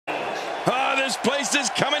This place is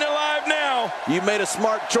coming alive now. You made a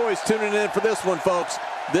smart choice tuning in for this one, folks.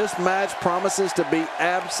 This match promises to be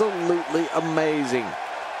absolutely amazing.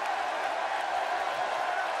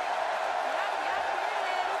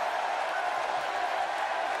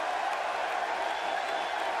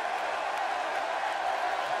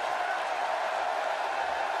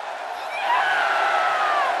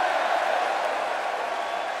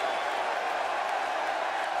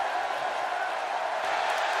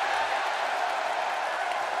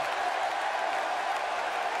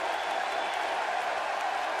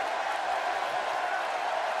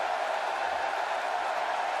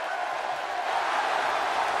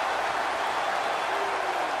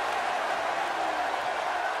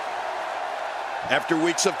 After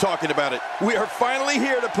weeks of talking about it, we are finally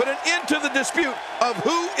here to put an end to the dispute of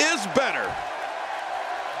who is better.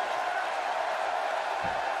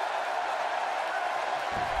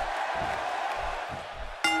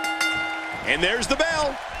 And there's the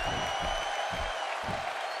bell.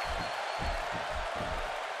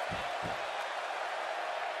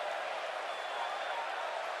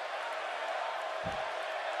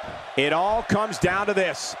 It all comes down to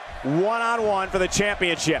this. One-on-one for the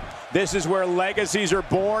championship. This is where legacies are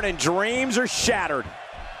born and dreams are shattered.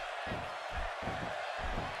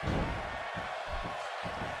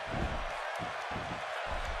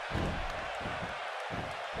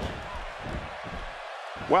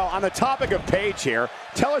 Well, on the topic of Paige here,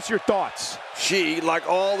 tell us your thoughts. She, like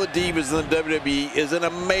all the divas in the WWE, is an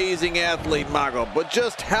amazing athlete, Michael. But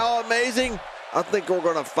just how amazing, I think we're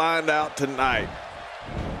going to find out tonight.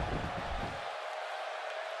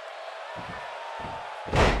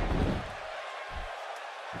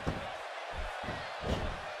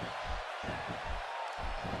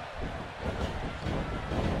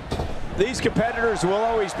 These competitors will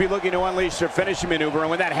always be looking to unleash their finishing maneuver, and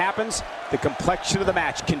when that happens, the complexion of the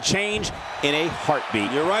match can change in a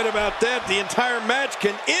heartbeat. You're right about that. The entire match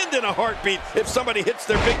can end in a heartbeat if somebody hits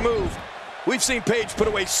their big move. We've seen Paige put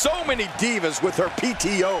away so many divas with her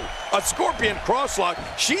PTO. A scorpion crosslock,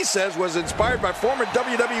 she says, was inspired by former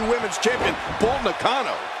WWE Women's Champion Bull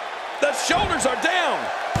Nakano. The shoulders are down.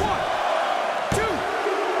 1, 2.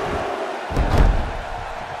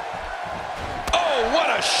 Oh,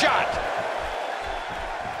 what a shot.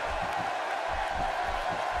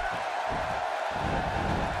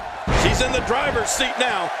 She's in the driver's seat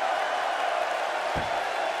now.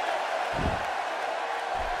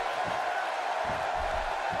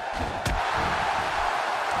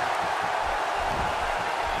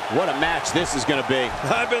 What a match this is going to be.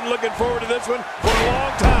 I've been looking forward to this one for a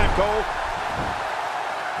long time, Cole.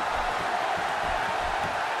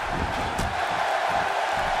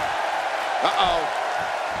 Uh-oh.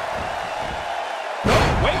 No,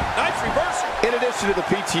 wait, nice reversal. In addition to the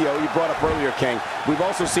PTO you brought up earlier, King, we've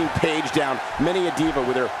also seen Paige down many a diva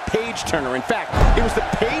with her Paige turner. In fact, it was the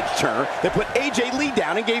Paige turner that put AJ Lee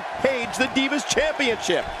down and gave Paige the Divas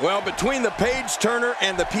Championship. Well, between the Paige turner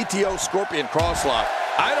and the PTO Scorpion crosslock,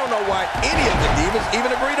 I don't know why any of the divas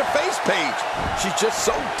even agree to face Paige. She's just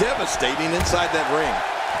so devastating inside that ring.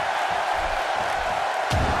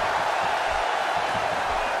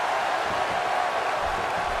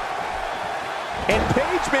 And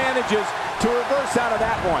Paige manages to reverse out of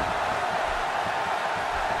that one.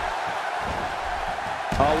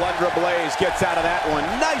 Alundra Blayze gets out of that one.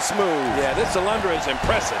 Nice move. Yeah, this Alundra is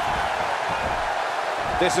impressive.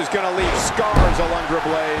 This is going to leave scars, Alundra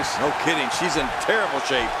Blayze. No kidding, she's in terrible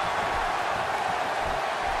shape.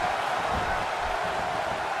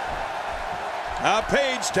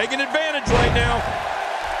 Paige taking advantage right now.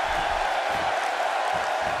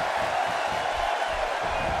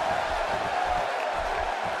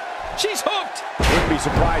 She's hooked. Wouldn't be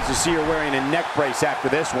surprised to see her wearing a neck brace after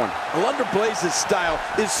this one. Alundra Blayze's style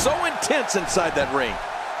is so intense inside that ring.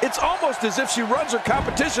 It's almost as if she runs her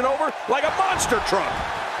competition over like a monster truck.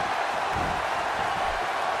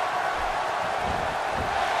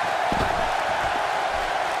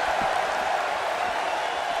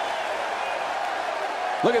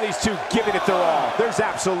 Look at these two giving it their all. There's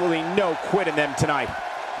absolutely no quit in them tonight.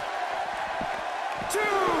 2.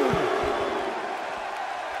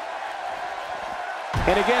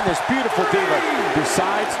 And again, this beautiful diva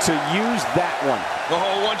decides to use that one.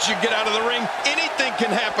 Oh, once you get out of the ring, anything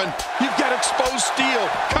can happen. You've got exposed steel,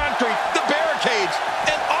 concrete, the barricades,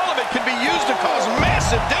 and all of it can be used to cause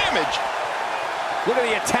massive damage. Look at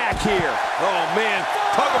the attack here. Oh, man,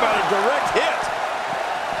 talk about a direct hit.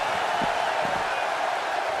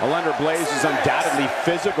 Alundra Blayze is undoubtedly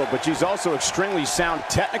physical, but she's also extremely sound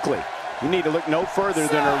technically. You need to look no further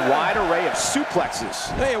than her wide array of suplexes.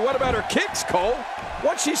 Hey, and what about her kicks, Cole?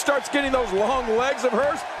 Once she starts getting those long legs of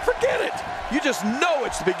hers, forget it. You just know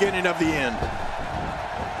it's the beginning of the end.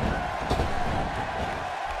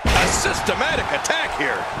 A systematic attack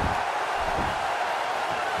here.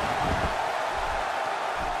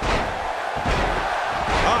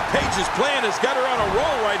 Paige's plan has got her on a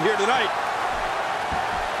roll right here tonight.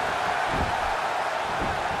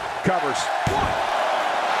 Covers.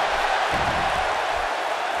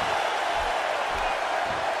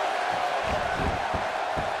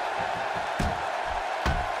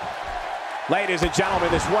 Ladies and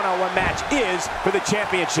gentlemen, this one-on-one match is for the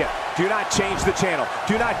championship. Do not change the channel.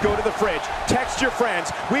 Do not go to the fridge. Text your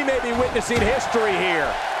friends. We may be witnessing history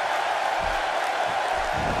here.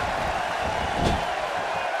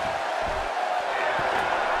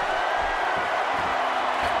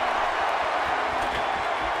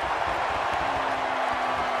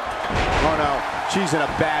 Oh no, she's in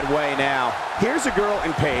a bad way now. Here's a girl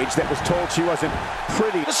in Paige that was told she wasn't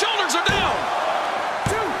pretty. The shoulders are down.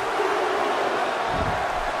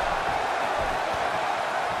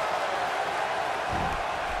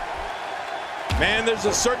 Man, there's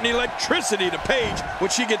a certain electricity to Paige when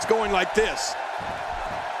she gets going like this.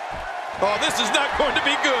 Oh, this is not going to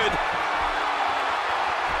be good.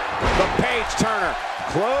 The Paige Turner.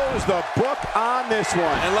 Close the book on this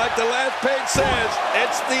one. And like the last page says,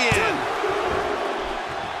 it's the end.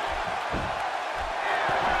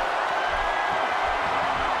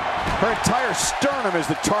 Her entire sternum is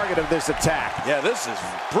the target of this attack. Yeah, this is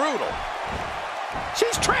brutal.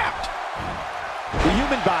 She's trapped. The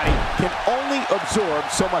human body can only absorb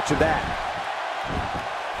so much of that.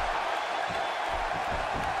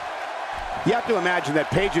 You have to imagine that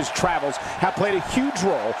Paige's travels have played a huge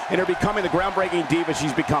role in her becoming the groundbreaking diva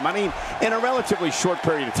she's become. I mean, in a relatively short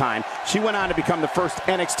period of time, she went on to become the first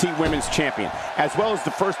NXT Women's Champion, as well as the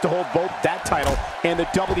first to hold both that title and the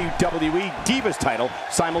WWE Divas title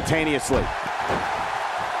simultaneously.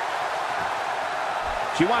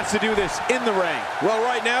 She wants to do this in the ring. Well,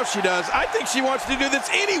 right now she does. I think she wants to do this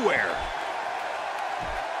anywhere.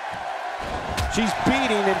 She's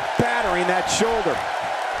beating and battering that shoulder.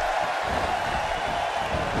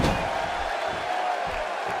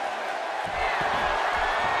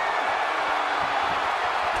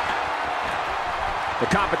 The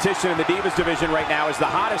competition in the Divas division right now is the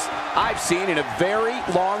hottest I've seen in a very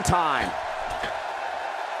long time.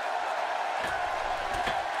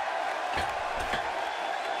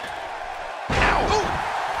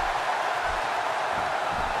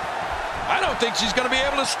 I don't think she's going to be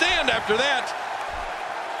able to stand after that.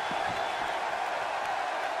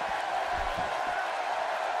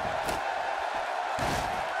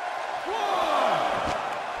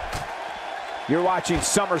 You're watching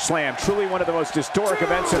SummerSlam, truly one of the most historic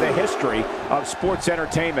events in the history of sports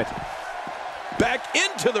entertainment. Back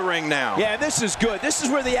into the ring now. Yeah, this is good. This is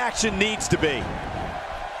where the action needs to be.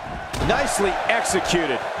 Nicely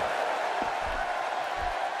executed.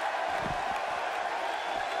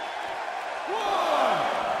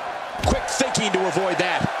 Quick thinking to avoid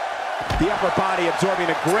that. The upper body absorbing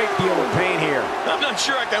a great deal of pain here. I'm not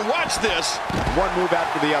sure I can watch this. One move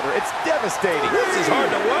after the other. It's devastating. This is hard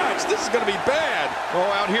to watch. This is going to be bad. Oh,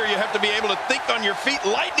 out here you have to be able to think on your feet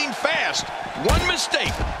lightning fast. One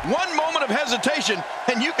mistake, one moment of hesitation,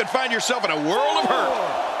 and you could find yourself in a world of hurt.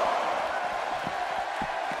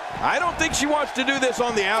 I don't think she wants to do this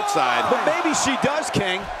on the outside. But maybe she does,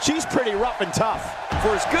 King. She's pretty rough and tough.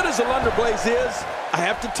 For as good as Alundra Blayze is, I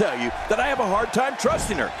have to tell you that I have a hard time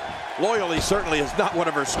trusting her. Loyalty certainly is not one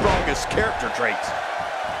of her strongest character traits.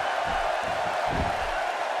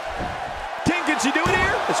 King, can she do it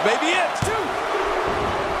here? This may be it.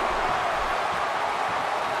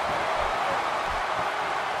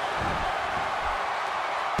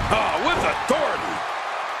 Oh, with authority.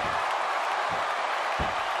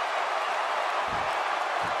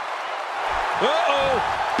 Uh-oh,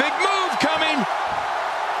 big move coming.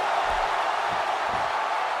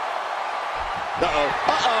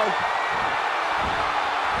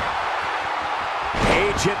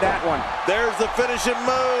 Paige hit that one. There's the finishing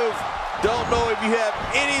move. Don't know if you have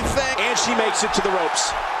anything. And she makes it to the ropes.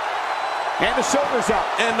 And the shoulders up.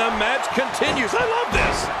 And the match continues. I love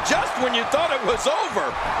this. Just when you thought it was over.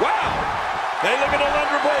 Wow. Hey, look at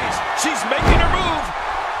Alundra Blayze. She's making her move.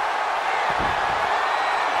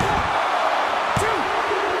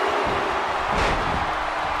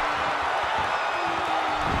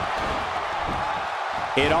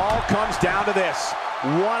 It all comes down to this.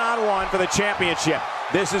 One-on-one for the championship.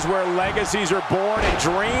 This is where legacies are born and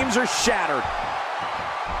dreams are shattered.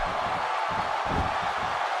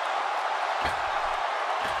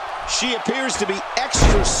 She appears to be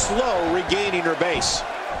extra slow regaining her base.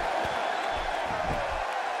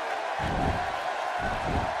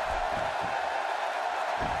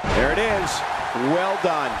 There it is. Well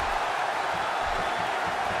done.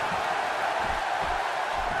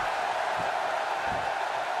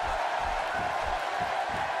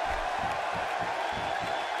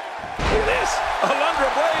 Look at this. Alundra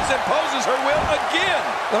Blayze imposes her will again.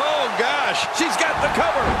 Oh, gosh. She's got the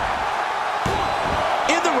cover.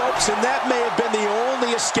 In the ropes, and that may have been the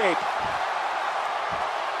only escape.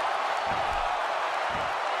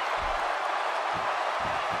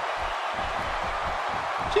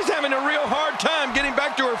 She's having a real hard time getting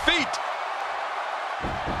back to her feet.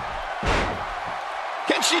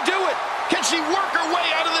 Can she do it? Can she work her way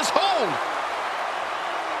out of this hole?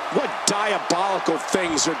 What diabolical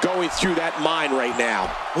things are going through that mind right now?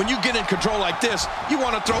 When you get in control like this, you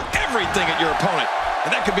want to throw everything at your opponent.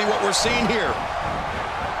 And that could be what we're seeing here.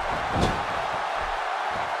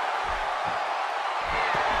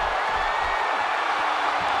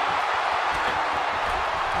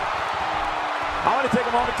 I want to take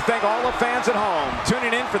a moment to thank all the fans at home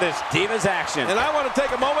tuning in for this Divas action. And I want to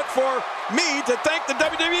take a moment for me to thank the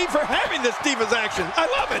WWE for having this Divas action. I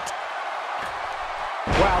love it.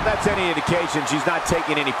 Well, that's any indication she's not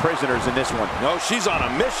taking any prisoners in this one. No, she's on a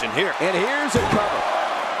mission here. And here's a cover.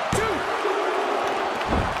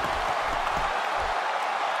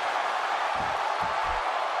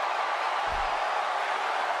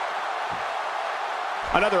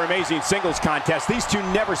 Another amazing singles contest. These two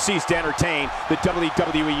never cease to entertain the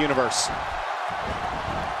WWE Universe.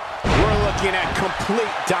 We're looking at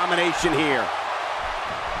complete domination here.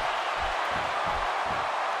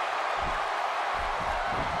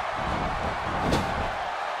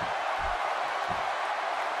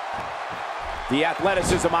 The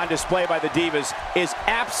athleticism on display by the Divas is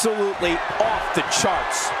absolutely off the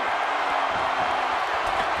charts.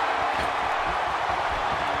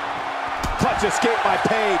 Clutch escape by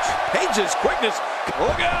Paige. Paige's quickness.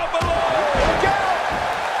 Look out below. Look out!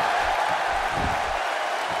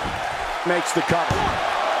 Makes the cover.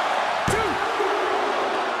 1,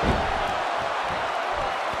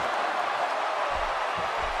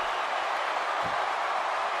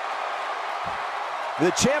 2.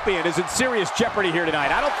 The champion is in serious jeopardy here tonight.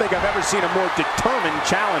 I don't think I've ever seen a more determined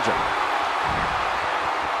challenger.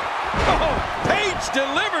 Oh, Paige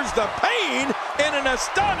delivers the pain in an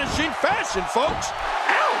astonishing fashion, folks.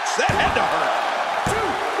 Ouch, that had to hurt.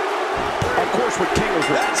 Of course, what King was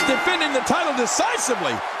That's defending the title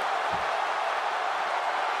decisively.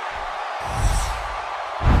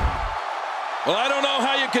 Well, I don't know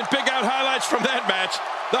how you can pick out highlights from that match.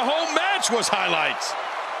 The whole match was highlights.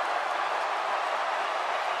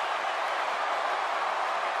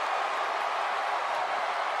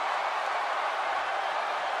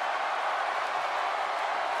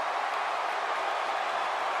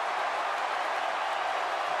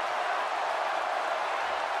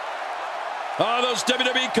 Oh, those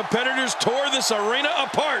WWE competitors tore this arena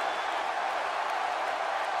apart.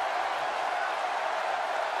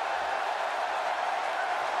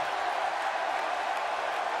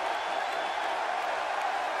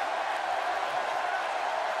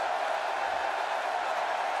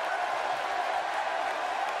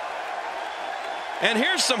 And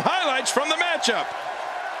here's some highlights from the matchup.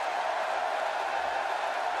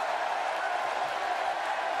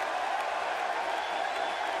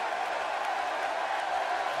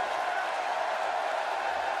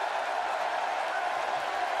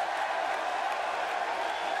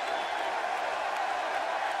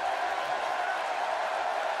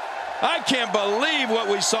 I can't believe what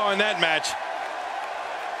we saw in that match.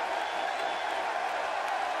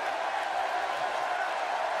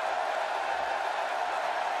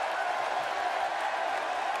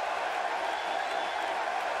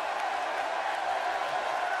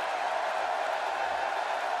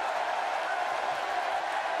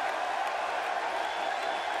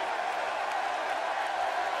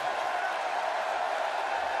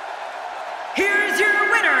 Here's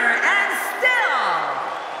your winner and still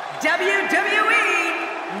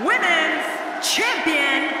WWE Women's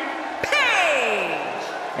Champion, Paige.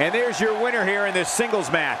 And there's your winner here in this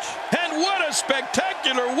singles match. And what a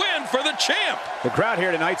spectacular win for the champ. The crowd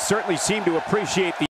here tonight certainly seemed to appreciate the